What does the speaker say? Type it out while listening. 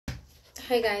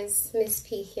Hi guys, Miss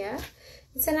P here.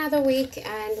 It's another week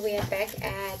and we are back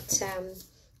at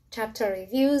chapter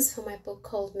reviews for my book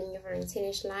called Maneuvering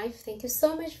Teenage Life. Thank you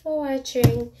so much for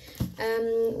watching.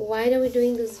 Why are we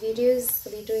doing these videos?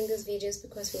 We're doing these videos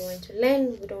because we want to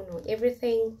learn. We don't know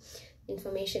everything.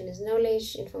 Information is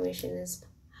knowledge. Information is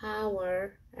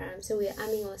power. So we are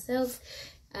arming ourselves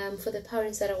for the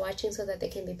parents that are watching so that they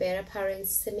can be better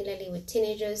parents. Similarly with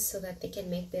teenagers, so that they can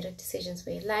make better decisions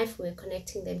for your life. We're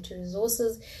connecting them to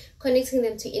resources, connecting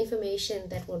them to information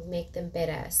that will make them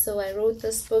better. So I wrote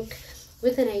this book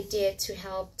with an idea to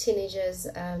help teenagers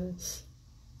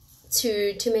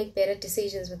to make better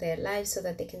decisions with their lives so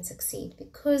that they can succeed,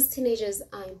 because teenagers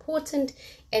are important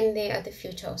and they are the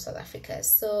future of South Africa.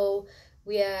 So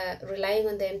we are relying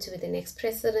on them to be the next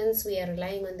presidents. We are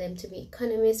relying on them to be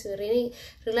economists. We're really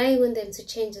relying on them to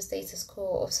change the status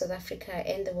quo of South Africa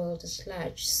and the world at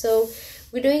large. So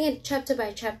we're doing it chapter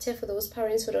by chapter. For those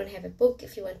parents who don't have a book,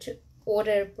 if you want to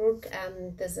order a book,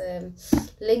 there's a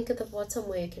link at the bottom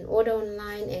where you can order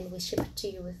online, and we ship it to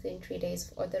you within 3 days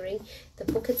of ordering. The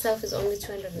book itself is only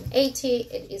 280.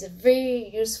 It is a very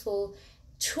useful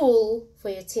tool for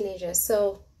your teenagers.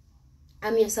 So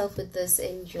arm yourself with this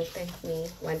and you'll thank me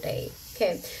one day.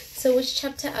 Okay, so which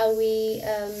chapter are we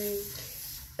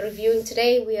reviewing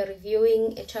today? We are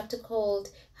reviewing a chapter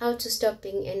called How to Stop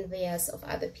Being Envious of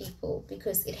Other People,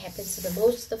 because it happens to the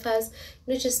most of us,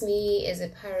 not just me as a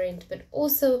parent, but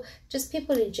also just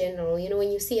people in general. You know,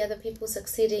 when you see other people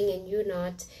succeeding and you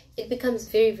not, it becomes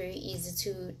very, very easy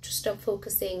to stop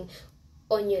focusing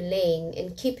on your lane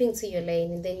and keeping to your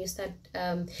lane, and then you start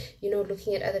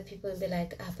looking at other people and be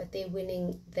like, but they're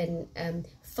winning then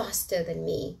faster than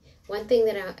me. One thing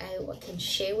that I can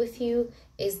share with you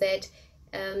is that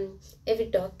every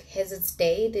dog has its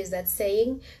day. There's that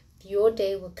saying, your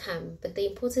day will come. But the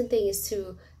important thing is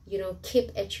to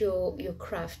keep at your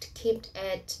craft, keep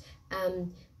at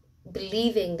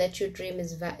believing that your dream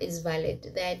is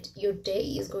valid, that your day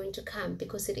is going to come,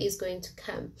 because it is going to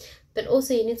come. But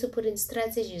also you need to put in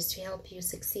strategies to help you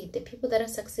succeed. The people that are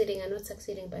succeeding are not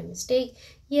succeeding by mistake.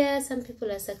 Yeah, some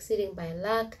people are succeeding by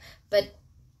luck, but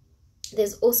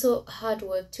there's also hard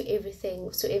work to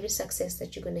everything, so every success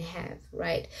that you're going to have,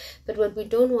 right? But what we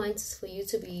don't want is for you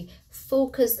to be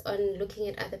focused on looking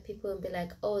at other people and be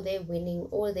like, oh, they're winning,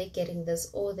 or they're getting this,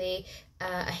 or they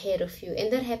are ahead of you.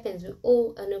 And that happens. We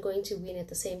all are not going to win at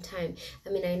the same time. I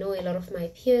mean, I know a lot of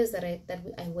my peers that I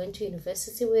went to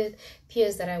university with,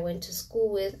 peers that I went to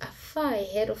school with, are far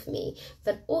ahead of me.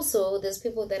 But also there's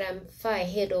people that I'm far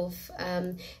ahead of,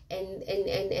 and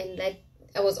like,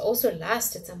 I was also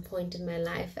last at some point in my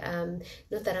life.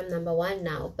 Not that I'm number one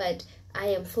now, but I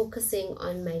am focusing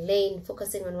on my lane,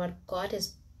 focusing on what God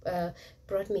has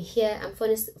brought me here. I'm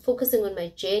focusing on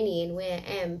my journey and where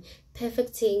I am,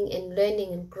 perfecting and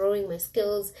learning and growing my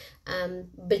skills,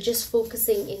 but just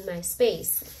focusing in my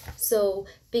space. So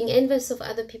being envious of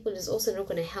other people is also not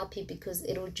going to help you, because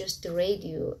it will just derail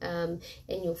you, and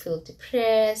you'll feel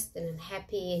depressed and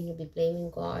unhappy, and you'll be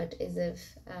blaming God as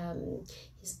if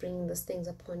He's bringing those things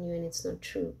upon you, and it's not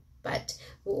true. But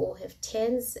we all have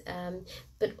turns,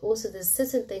 but also there's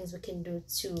certain things we can do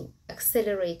to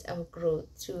accelerate our growth,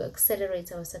 to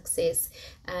accelerate our success,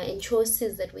 and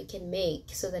choices that we can make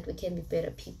so that we can be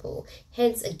better people.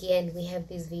 Hence, again, we have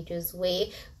these videos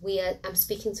where I'm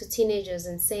speaking to teenagers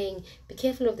and saying, be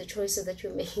careful of the choices that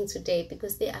you're making today,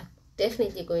 because they are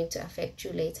definitely going to affect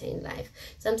you later in life.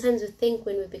 Sometimes we think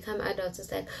when we become adults,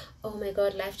 it's like, oh my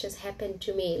God, life just happened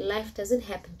to me. Life doesn't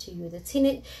happen to you.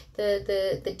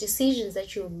 The decisions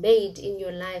that you made in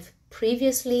your life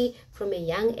previously, from a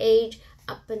young age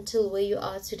up until where you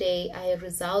are today, are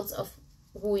results of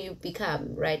who you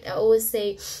become, right? I always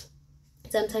say,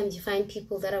 sometimes you find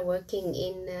people that are working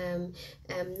in,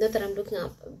 not that I'm looking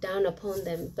down upon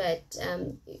them, but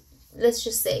let's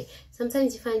just say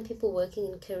sometimes you find people working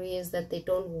in careers that they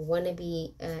don't want to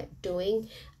be doing,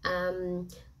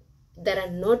 that are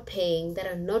not paying, that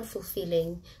are not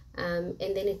fulfilling, and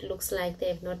then it looks like they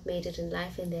have not made it in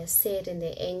life, and they're sad and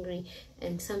they're angry.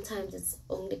 And sometimes it's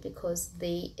only because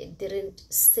they didn't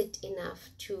sit enough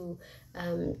to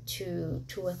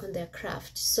work on their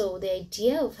craft. So the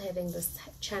idea of having this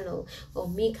channel, or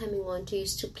me coming on to,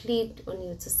 is to plead on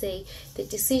you, to say the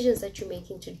decisions that you're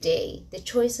making today, the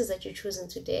choices that you're choosing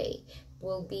today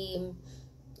will be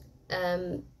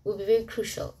very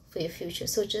crucial for your future.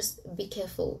 So just be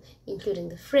careful, including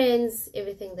the friends,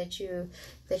 everything that you're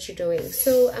doing.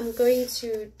 So I'm going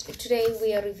to, today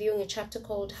we are reviewing a chapter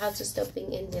called How to Stop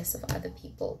Being Envious of Other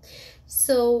People.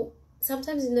 So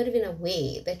sometimes you're not even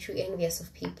aware that you're envious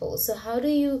of people. So how do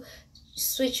you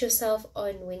switch yourself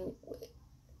on when,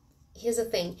 here's the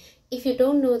thing, if you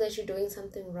don't know that you're doing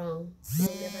something wrong,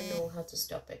 you'll never know how to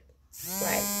stop it,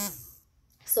 right?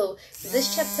 So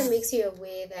this chapter makes you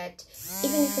aware that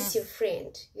even if it's your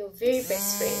friend, your very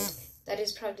best friend, that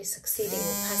is probably succeeding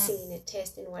or passing in a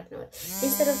test and whatnot,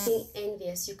 instead of being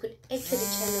envious, you could actually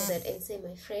channel that and say,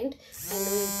 my friend, I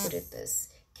know you're good at this.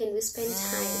 Can we spend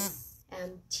time?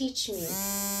 Teach me,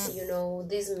 you know,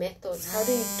 these methods. How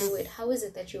do you do it? How is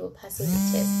it that you are passing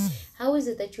the test? How is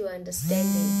it that you are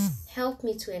understanding? Help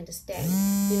me to understand,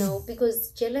 you know,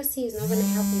 because jealousy is not going to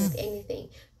help you with anything.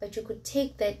 But you could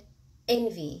take that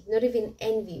envy, not even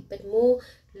envy, but more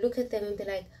look at them and be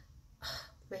like, oh,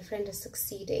 my friend is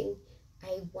succeeding.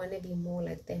 I want to be more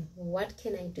like them. What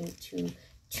can I do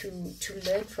to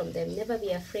learn from them? Never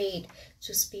be afraid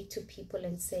to speak to people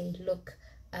and say, look,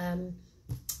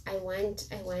 I want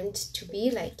to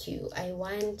be like you. I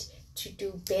want to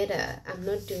do better. I'm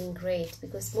not doing great.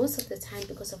 Because most of the time,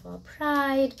 because of our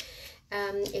pride,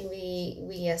 and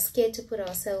we are scared to put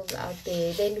ourselves out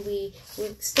there, then we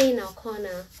stay in our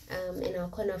corner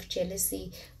of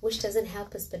jealousy, which doesn't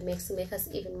help us but make us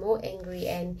even more angry,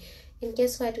 and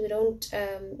guess what, we don't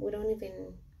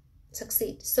even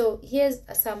succeed. So here's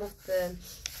some of the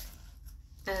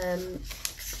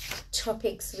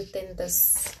topics within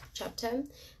this chapter.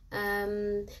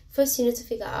 First, you need to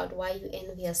figure out why you're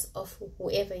envious of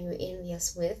whoever you're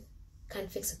envious with.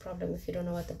 Can't fix a problem if you don't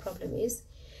know what the problem is.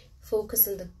 Focus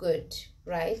on the good,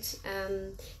 right?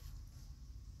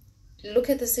 Look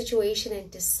at the situation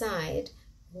and decide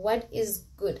what is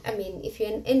good. I mean, if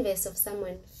you're envious of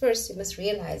someone, first you must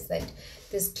realize that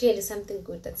there's clearly something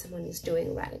good that someone is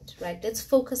doing, right? Let's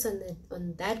focus on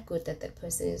that good that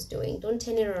person is doing. Don't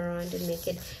turn it around and make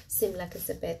it seem like it's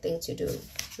a bad thing to do.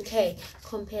 Okay,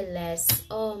 compare less.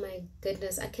 Oh my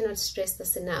goodness, I cannot stress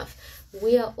this enough.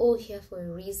 We are all here for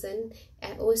a reason.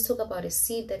 I always talk about a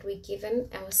seed that we're given.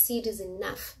 Our seed is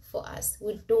enough for us.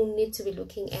 We don't need to be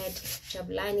looking at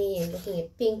Jabulani and looking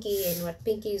at Pinky and what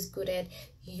Pinky is good at.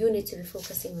 You need to be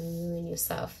focusing on you and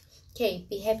yourself. Okay,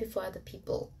 be happy for other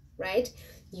people, right?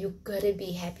 You gotta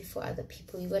be happy for other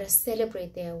people. You gotta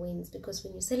celebrate their wins, because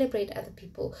when you celebrate other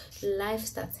people, life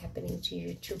starts happening to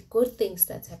you too. Good things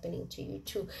starts happening to you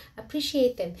too.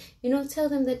 Appreciate them. You know, tell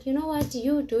them that, you know what,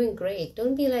 you're doing great.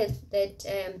 Don't be like that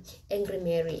angry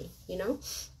Mary, you know.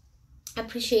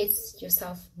 Appreciate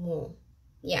yourself more.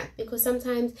 Yeah, because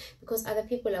sometimes, because other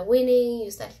people are winning, you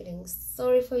start feeling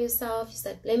sorry for yourself, you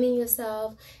start blaming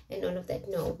yourself and all of that.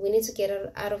 No, we need to get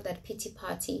out of that pity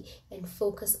party and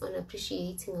focus on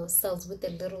appreciating ourselves with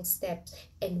the little steps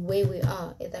and where we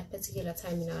are at that particular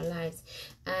time in our lives.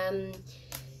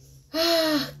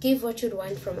 Give what you'd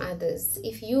want from others.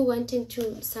 If you wanting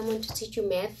someone to teach you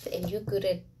math and you're good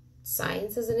at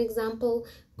science, as an example,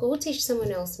 go teach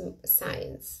someone else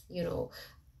science, you know,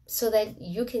 so that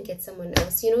you can get someone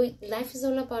else. You know, life is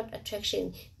all about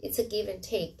attraction. It's a give and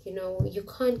take. You know, you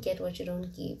can't get what you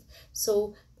don't give.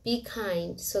 So be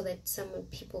kind so that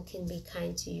people can be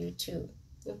kind to you too.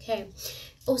 Okay.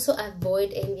 Also,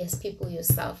 avoid envious people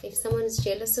yourself. If someone is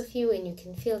jealous of you and you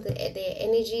can feel their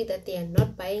energy, that they are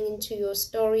not buying into your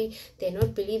story, they're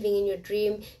not believing in your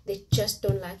dream, they just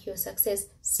don't like your success,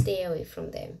 stay away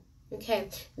from them. Okay,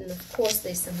 and of course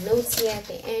there's some notes here at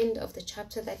the end of the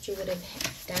chapter that you would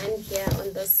have done here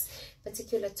on this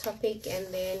particular topic, and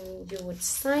then you would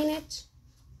sign it,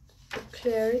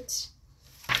 clear it,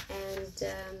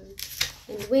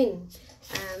 and win.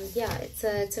 Yeah, it's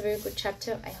a very good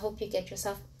chapter. I hope you get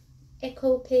yourself a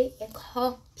copy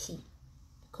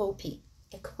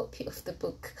of the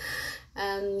book.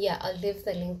 Yeah, I'll leave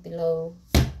the link below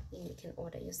and you can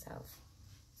order yourself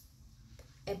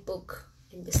a book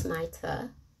and be smarter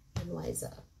and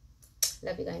wiser.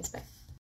 Love you guys. Bye.